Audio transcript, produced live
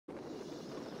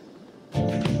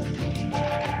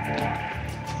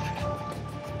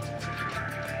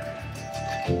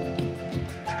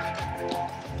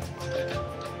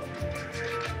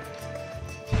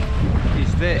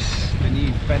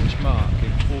benchmark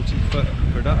in 40-foot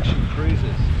production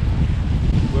cruisers.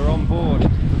 We're on board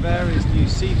Bavaria's new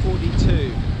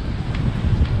C42.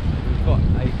 We've got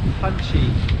a punchy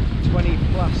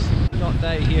 20+ knot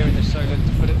day here in the Solent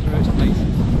to put it through its paces.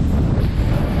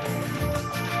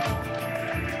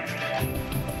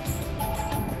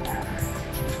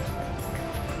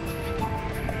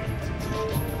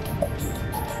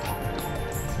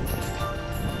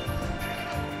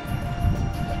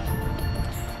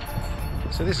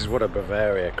 So this is what a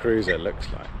Bavaria cruiser looks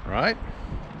like, right?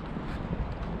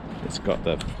 It's got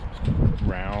the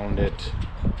rounded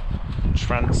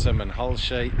transom and hull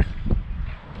shape,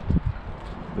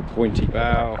 the pointy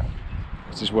bow.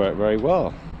 This has worked very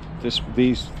well. The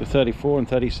 34 and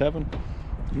 37,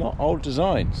 not old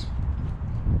designs.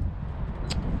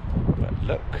 But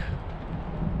look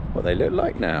what they look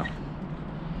like now.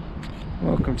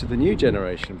 Welcome to the new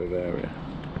generation Bavaria.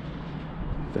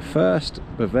 The first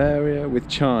Bavaria with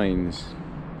chines,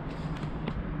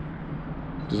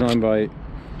 designed by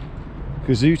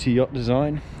Kazuti Yacht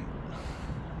Design.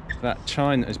 That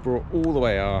chine that is brought all the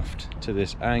way aft to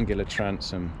this angular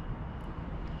transom,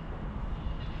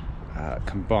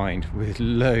 combined with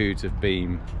loads of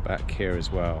beam back here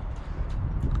as well.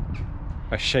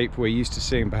 A shape we're used to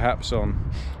seeing perhaps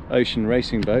on ocean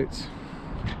racing boats,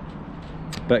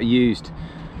 but used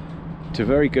to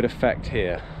very good effect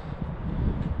here.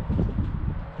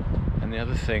 And the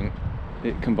other thing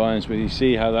it combines with, you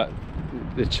see how that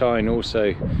the chine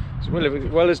also, as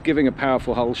well as giving a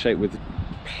powerful hull shape with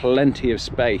plenty of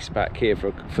space back here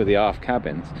for the aft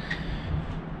cabins,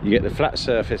 you get the flat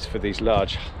surface for these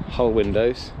large hull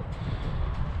windows.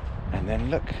 And then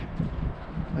look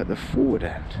at the forward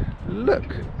end.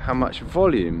 Look how much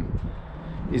volume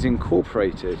is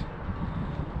incorporated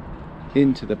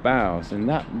into the bows, and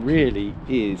that really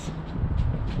is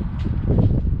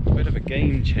a bit of a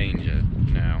game changer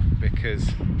now, because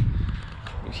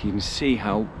you can see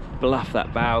how bluff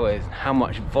that bow is, how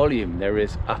much volume there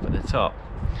is up at the top,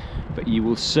 but you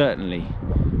will certainly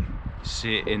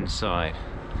see it inside.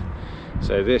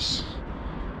 So this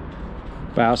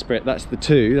bowsprit, that's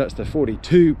the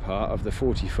 42 part of the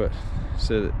 40-foot.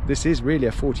 So this is really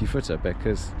a 40-footer,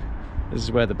 because this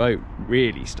is where the boat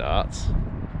really starts,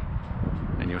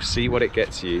 and you'll see what it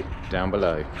gets you down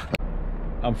below.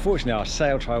 Unfortunately, our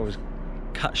sail trial was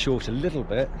cut short a little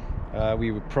bit.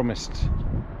 We were promised,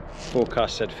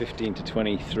 forecast said 15 to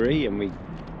 23, and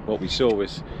what we saw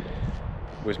was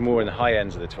more in the high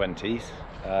ends of the 20s,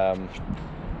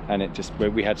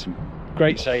 and we had some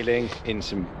great sailing in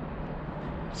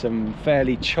some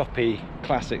fairly choppy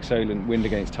classic Solent wind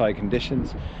against tide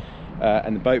conditions,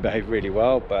 and the boat behaved really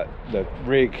well, but the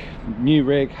new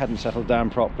rig hadn't settled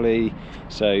down properly,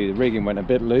 so the rigging went a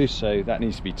bit loose, so that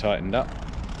needs to be tightened up.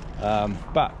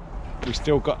 But we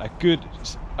still got a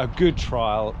good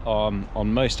trial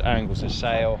on most angles of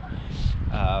sail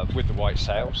with the white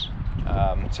sails.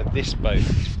 So this boat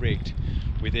is rigged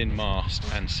within mast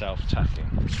and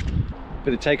self-tacking.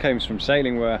 But the take-homes from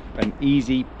sailing were an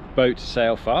easy boat to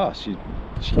sail fast.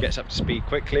 She gets up to speed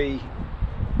quickly,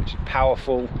 she's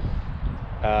powerful,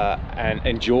 and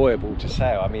enjoyable to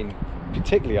sail. I mean,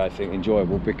 particularly I think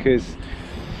enjoyable because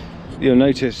you'll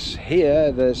notice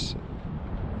here there's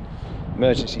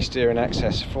emergency steering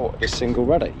access for the single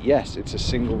rudder. Yes, it's a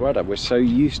single rudder. We're so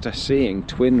used to seeing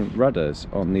twin rudders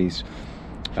on these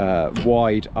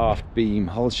wide aft beam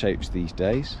hull shapes these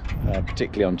days,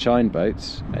 particularly on chine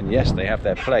boats, and yes, they have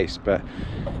their place, but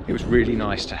it was really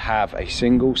nice to have a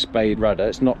single spade rudder.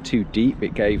 It's not too deep,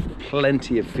 it gave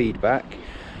plenty of feedback,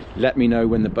 let me know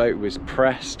when the boat was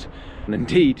pressed, and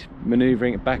indeed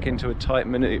maneuvering it back into a tight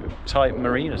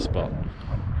marina spot.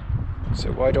 So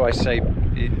why do I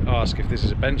ask if this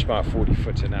is a benchmark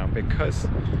 40-footer now? Because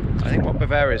I think what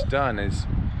Bavaria's done is,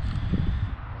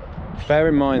 bear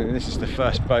in mind that this is the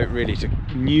first boat really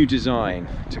new design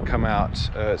to come out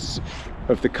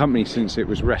of the company since it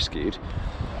was rescued.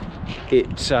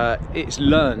 It's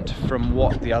learned from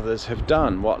what the others have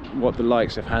done, what the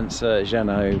likes of Hansa,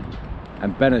 Jeannot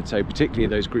and Beneteau, particularly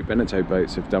those Group Beneteau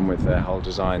boats, have done with their hull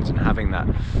designs, and having that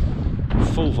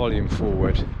full volume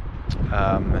forward,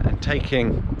 and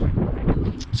taking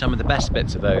some of the best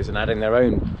bits of those and adding their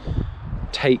own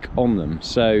take on them.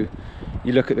 So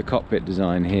you look at the cockpit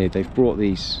design here, they've brought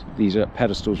these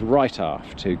pedestals right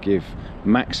aft to give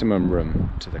maximum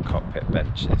room to the cockpit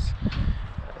benches.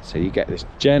 So you get this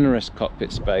generous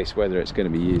cockpit space, whether it's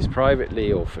going to be used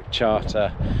privately or for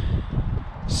charter.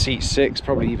 Seat 6,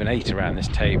 probably even 8 around this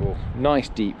table. Nice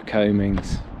deep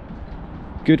coamings,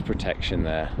 good protection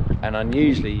there, and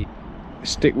unusually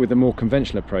stick with the more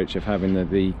conventional approach of having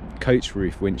the coach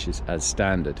roof winches as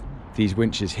standard. these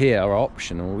winches here are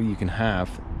optional. You can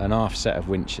have an aft set of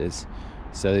winches,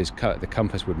 so the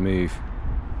compass would move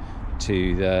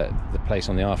to the place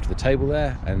on the aft of the table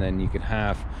there, and then you can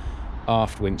have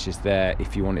aft winches there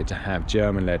if you wanted to have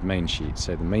German led main sheets.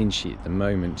 So the main sheet at the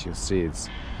moment, you'll see is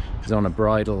on a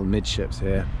bridle midships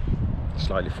here,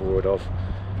 slightly forward of,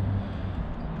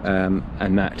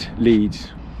 and that leads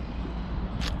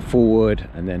forward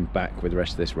and then back with the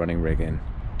rest of this running rig in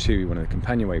to one of the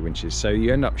companionway winches. So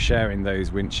you end up sharing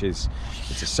those winches.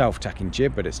 It's a self-tacking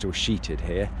jib, but it's still sheeted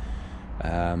here.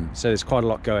 So there's quite a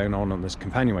lot going on this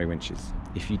companionway winches.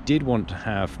 If you did want to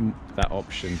have that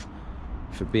option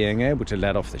for being able to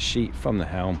let off the sheet from the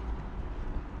helm,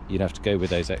 you'd have to go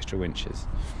with those extra winches.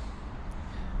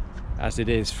 As it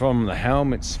is from the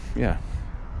helm, it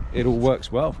all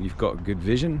works well. You've got good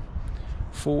vision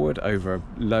forward over a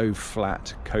low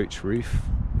flat coach roof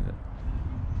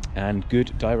and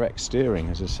good direct steering.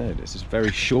 As I said, it's this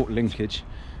very short linkage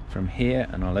from here,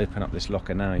 and I'll open up this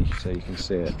locker now so you can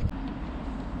see it.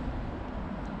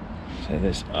 So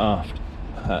this aft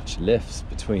hatch lifts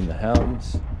between the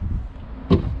helms,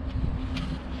 and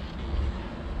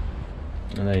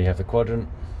there you have the quadrant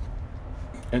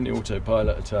and the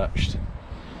autopilot attached.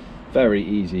 Very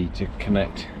easy to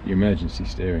connect your emergency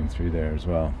steering through there as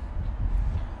well,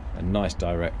 and nice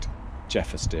direct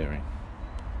Jeffer steering.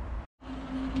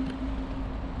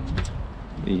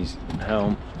 These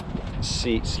helm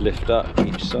seats lift up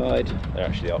each side. They're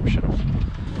actually optional.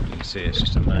 You can see it's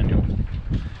just a manual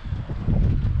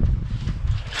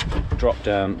drop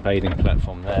down bathing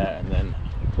platform there, and then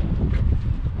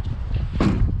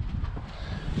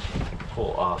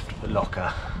fore aft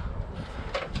locker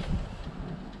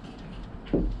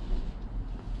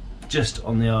just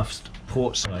on the aft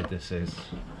port side. This is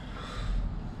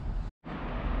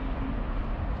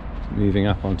moving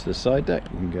up onto the side deck.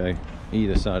 You can go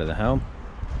either side of the helm,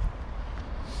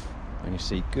 and you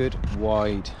see good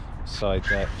wide side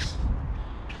decks.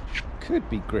 Could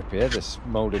be grippier, this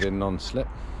moulded in non-slip,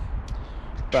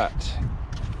 but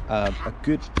a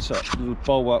good sort of little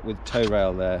bulwark with tow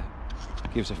rail there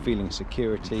gives a feeling of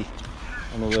security.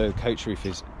 And although the coach roof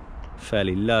is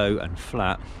fairly low and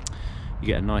flat, you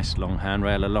get a nice long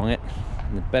handrail along it.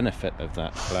 And the benefit of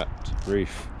that flat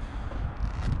roof,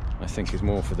 I think, is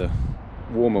more for the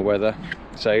warmer weather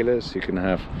sailors who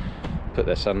can put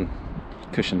their sun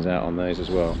cushions out on those as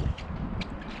well.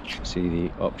 See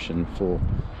the option for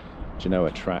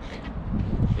Genoa track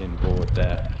inboard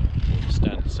there,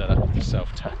 standard setup with the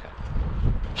self-tacker.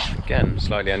 Again,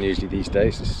 slightly unusually these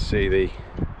days to see the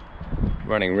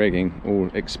running rigging all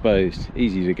exposed,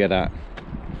 easy to get at.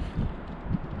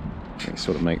 It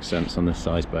sort of makes sense on this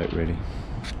size boat, really.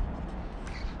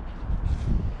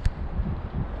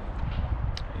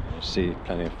 You see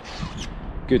plenty of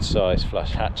good size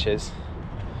flush hatches,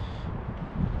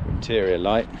 interior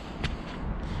light,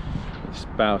 this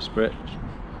bowsprit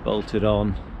bolted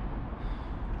on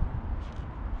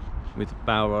with the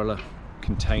bow roller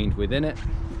contained within it,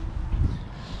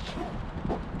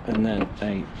 and then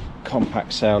a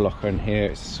compact sail locker in here.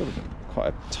 It's sort of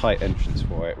quite a tight entrance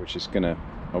for it, which is going to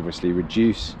obviously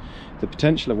reduce the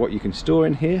potential of what you can store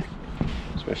in here,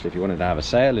 especially if you wanted to have a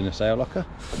sail in a sail locker.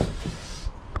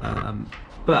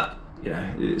 But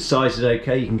yeah, size is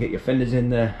okay. You can get your fenders in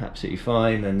there absolutely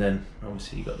fine, and then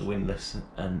obviously you've got the windlass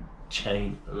and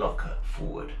chain locker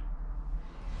forward.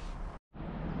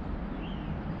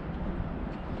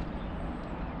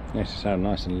 Notice how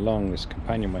nice and long this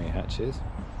companionway hatch is.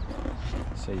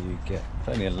 So you get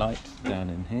plenty of light down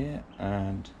in here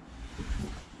and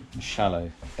a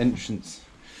shallow entrance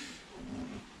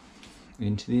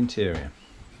into the interior.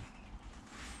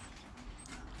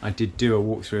 I did do a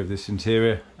walkthrough of this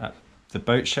interior at the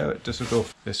boat show at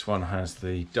Dusseldorf. This one has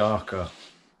the darker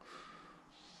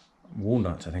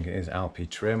walnut, I think it is, Alpi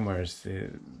trim, whereas the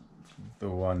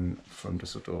one from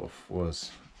Dusseldorf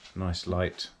was a nice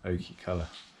light oaky colour.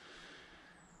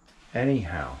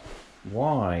 Anyhow,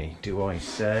 why do I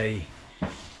say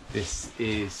this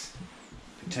is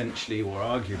potentially or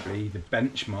arguably the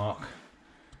benchmark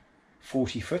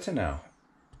 40-footer now?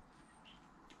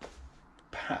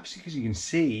 Perhaps because you can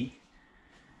see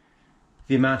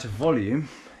the amount of volume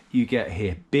you get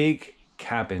here. Big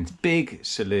cabins, big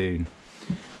saloon.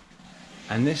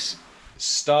 And this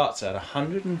starts at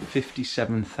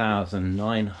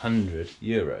 157,900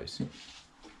 euros.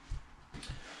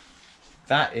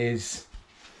 That is,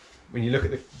 when you look at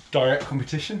the direct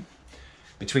competition,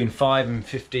 between 5 and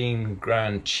 15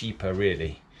 grand cheaper,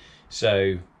 really.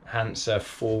 So Hansa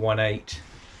 418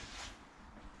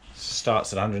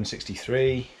 starts at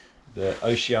 163, the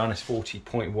Oceanus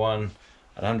 40.1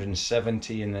 at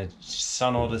 170, and the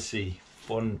Sun Odyssey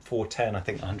 410, I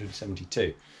think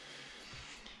 172.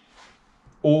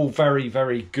 All very,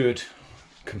 very good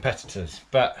competitors,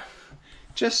 but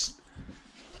just,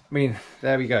 I mean,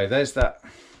 there we go. There's that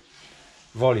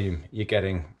volume you're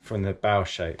getting from the bow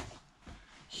shape.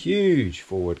 Huge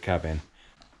forward cabin,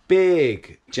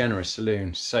 big generous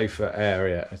saloon, sofa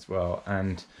area as well,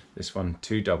 and this one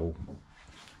 2 double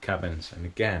cabins. And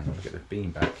again, look at the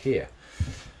beam back here.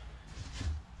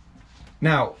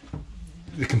 Now,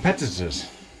 the competitors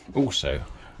also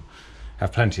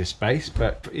have plenty of space,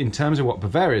 but in terms of what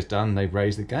Bavaria's done, they've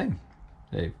raised the game.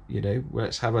 They, you know,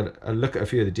 let's have a look at a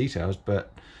few of the details,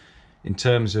 but in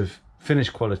terms of finish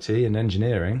quality and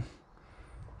engineering,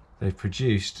 they've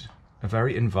produced a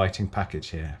very inviting package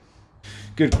here.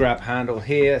 Good grab handle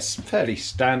here, fairly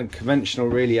standard, conventional,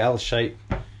 really L-shaped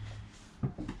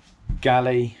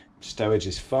galley. Stowage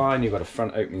is fine. You've got a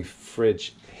front opening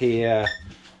fridge here.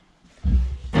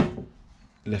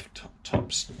 Lift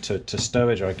tops to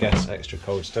stowage, or I guess extra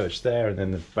cold stowage there, and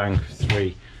then the bank of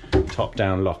 3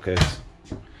 top-down lockers,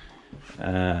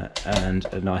 and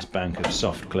a nice bank of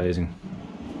soft closing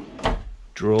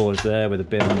drawers there with a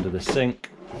bin under the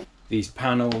sink. These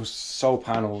panels, sole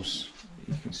panels,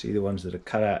 you can see the ones that are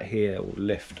cut out here will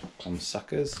lift on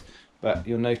suckers, but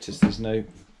you'll notice there's no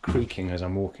creaking as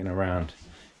I'm walking around.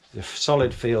 There's a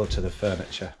solid feel to the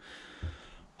furniture.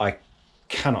 I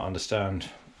cannot understand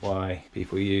why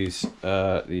people use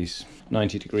these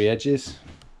 90-degree edges.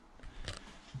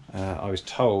 I was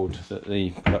told that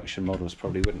the production models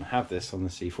probably wouldn't have this on the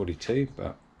C42,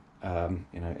 but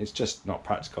you know, it's just not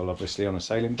practical, obviously, on a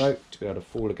sailing boat to be able to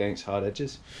fall against hard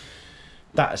edges.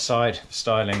 That aside, the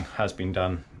styling has been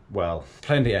done well.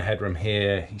 Plenty of headroom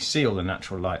here. You see all the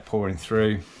natural light pouring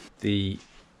through. The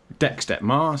deck step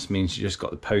mast means you just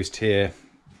got the post here.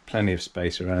 Plenty of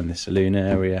space around the saloon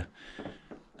area,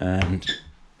 and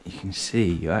you can see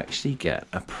you actually get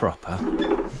a proper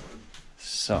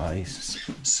size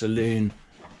saloon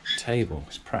table.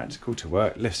 It's practical to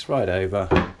work, lifts right over,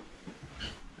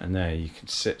 and there you can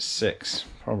sit 6,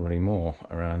 probably more,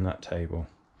 around that table.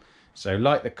 So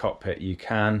like the cockpit, you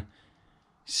can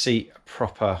seat a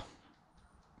proper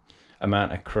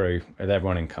amount of crew with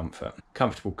everyone in comfort.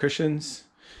 Comfortable cushions,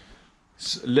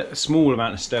 a small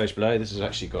amount of stowage below. This has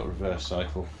actually got a reverse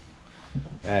cycle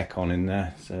aircon in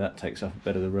there, so that takes up a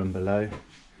bit of the room below,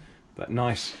 but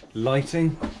nice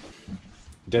lighting.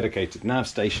 Dedicated nav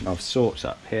station of sorts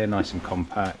up here, nice and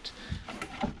compact.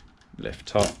 Lift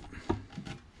top,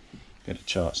 get a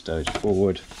chart stowage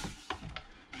forward,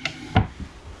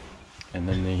 and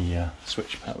then the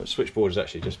switchboard is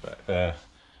actually just back there.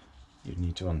 You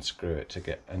need to unscrew it to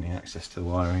get any access to the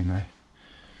wiring though.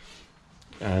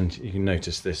 And you can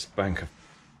notice this bank of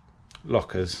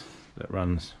lockers that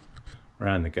runs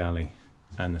around the galley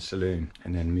and the saloon,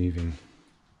 and then moving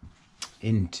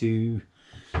into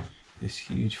this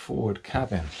huge forward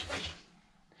cabin.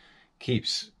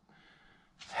 Keeps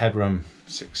headroom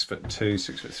 6'2",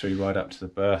 6'3", right up to the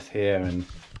berth here, and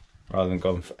rather than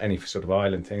going for any sort of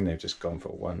island thing, they've just gone for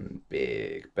one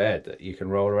big bed that you can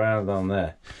roll around on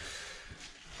there.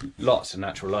 Lots of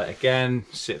natural light again.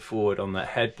 Sit forward on that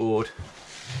headboard.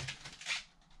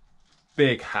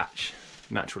 Big hatch,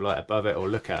 natural light above it, or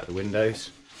look out the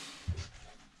windows.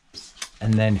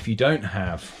 And then if you don't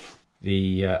have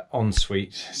the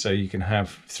ensuite, so you can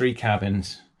have 3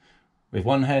 cabins with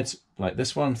 1 head like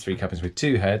this one, 3 cabins with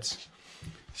 2 heads.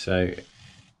 So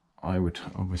I would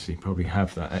obviously probably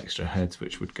have that extra heads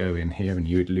which would go in here, and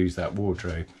you would lose that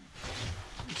wardrobe.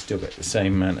 You still get the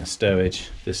same amount of stowage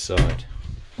this side.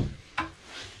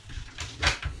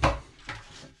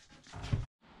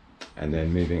 And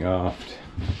then moving aft,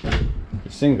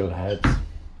 the single heads,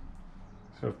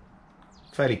 sort of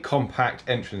fairly compact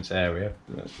entrance area.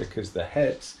 That's because the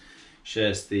heads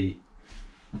shares the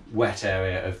wet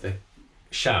area of the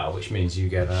shower, which means you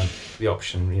get the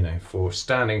option, you know, for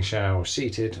standing shower or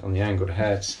seated on the angled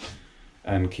heads,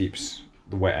 and keeps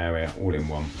the wet area all in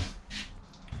one.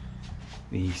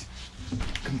 These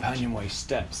companionway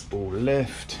steps all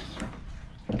lift.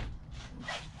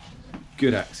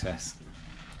 Good access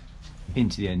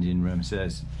into the engine room. So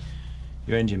there's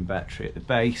your engine battery at the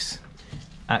base,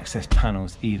 access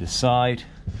panels either side.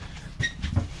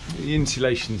 The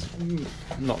insulation's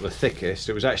not the thickest.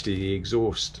 It was actually the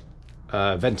exhaust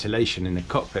ventilation in the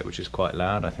cockpit, which is quite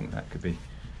loud. I think that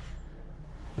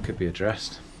could be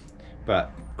addressed,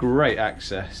 but great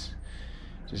access.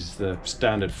 This is the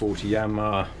standard 40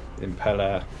 Yanmar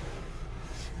impeller,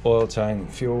 oil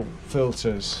tank, fuel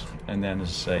filters, and then, as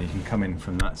I say, you can come in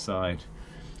from that side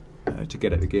to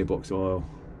get at the gearbox oil.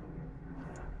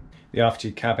 The aft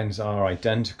 2 cabins are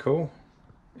identical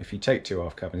if you take 2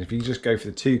 half cabins. If you just go for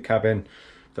the 2 cabin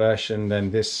version,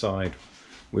 then this side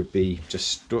would be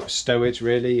just stowage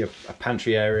really, a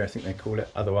pantry area I think they call it.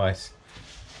 Otherwise,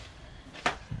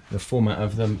 the format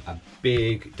of them, a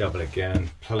big double again,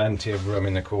 plenty of room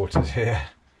in the quarters here,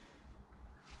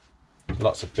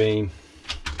 lots of beam,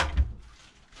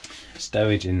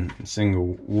 stowage in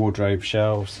single wardrobe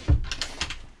shelves.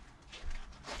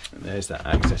 And there's that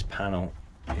access panel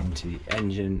into the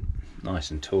engine,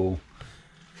 nice and tall,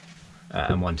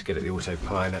 and one to get at the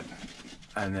autopilot,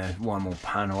 and then one more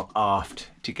panel aft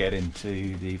to get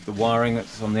into the wiring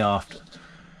that's on the aft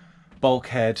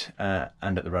bulkhead,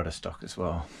 and at the rudder stock as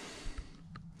well.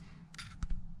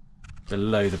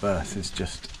 Below the berth is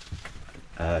just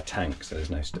a tank, so there's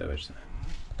no stowage there.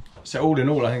 So all in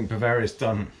all, I think Bavaria's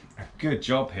done a good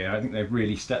job here. I think they've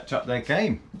really stepped up their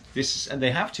game. And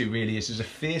they have to really. This is a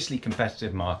fiercely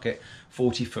competitive market,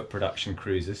 40-foot production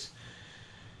cruisers.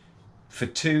 For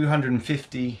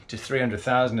 250 to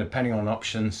 300,000, depending on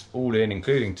options, all in,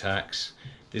 including tax,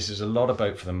 this is a lot of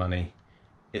boat for the money.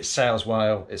 It sails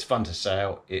well, it's fun to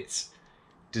sail, it's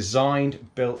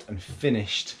designed, built and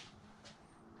finished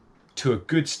to a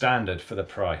good standard for the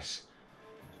price.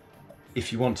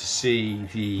 If you want to see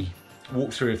the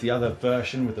walkthrough of the other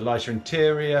version with the lighter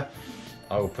interior,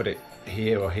 I will put it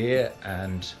here or here,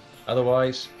 and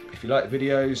otherwise, if you like the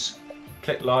videos,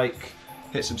 click like,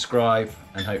 hit subscribe,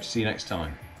 and hope to see you next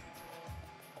time.